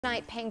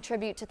Tonight, paying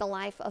tribute to the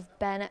life of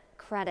Ben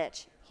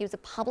Kredich. He was a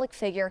public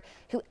figure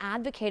who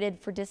advocated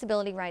for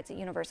disability rights at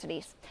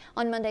universities.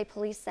 On Monday,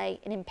 police say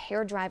an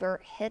impaired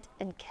driver hit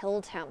and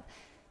killed him.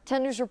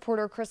 10 News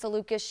reporter Krista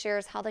Lucas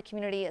shares how the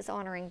community is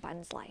honoring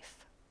Ben's life.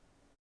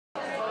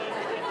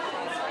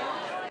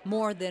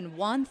 More than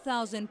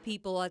 1,000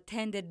 people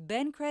attended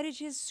Ben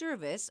Kredich's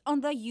service on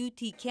the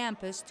UT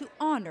campus to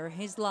honor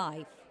his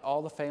life.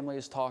 All the family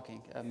is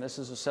talking. This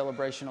is a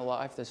celebration of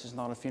life. This is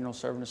not a funeral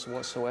service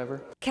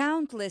whatsoever.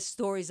 Countless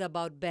stories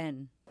about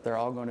Ben. They're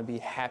all going to be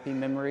happy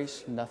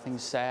memories, nothing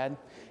sad,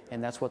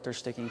 and that's what they're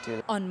sticking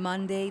to. On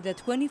Monday, the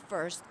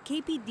 21st,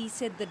 KPD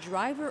said the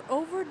driver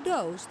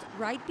overdosed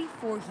right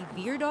before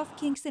he veered off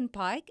Kingston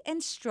Pike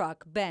and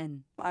struck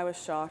Ben. I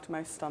was shocked.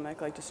 My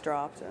stomach just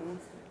dropped, and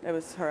it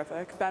was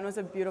horrific. Ben was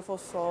a beautiful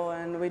soul,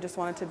 and we just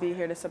wanted to be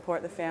here to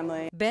support the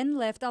family. Ben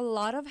left a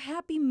lot of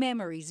happy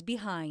memories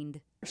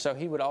behind. So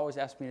he would always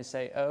ask me to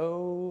say,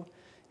 "Oh,"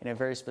 in a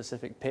very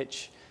specific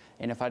pitch.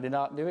 And if I did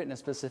not do it in a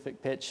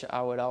specific pitch,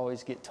 I would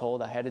always get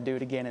told I had to do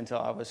it again until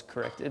I was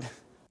corrected.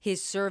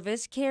 His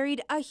service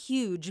carried a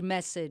huge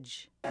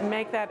message.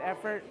 Make that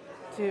effort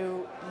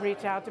to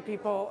reach out to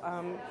people,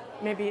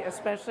 maybe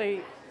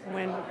especially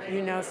when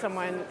you know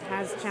someone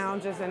has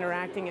challenges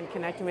interacting and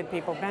connecting with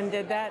people. Ben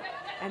did that,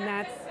 and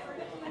that's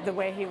the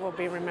way he will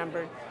be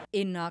remembered.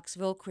 In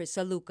Knoxville,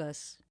 Krista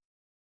Lucas.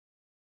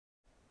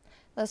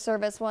 The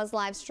service was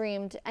live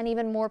streamed, and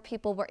even more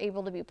people were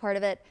able to be part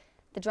of it.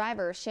 The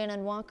driver,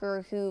 Shannon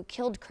Walker, who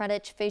killed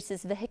Kredich,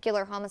 faces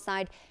vehicular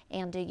homicide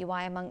and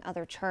DUI, among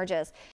other charges.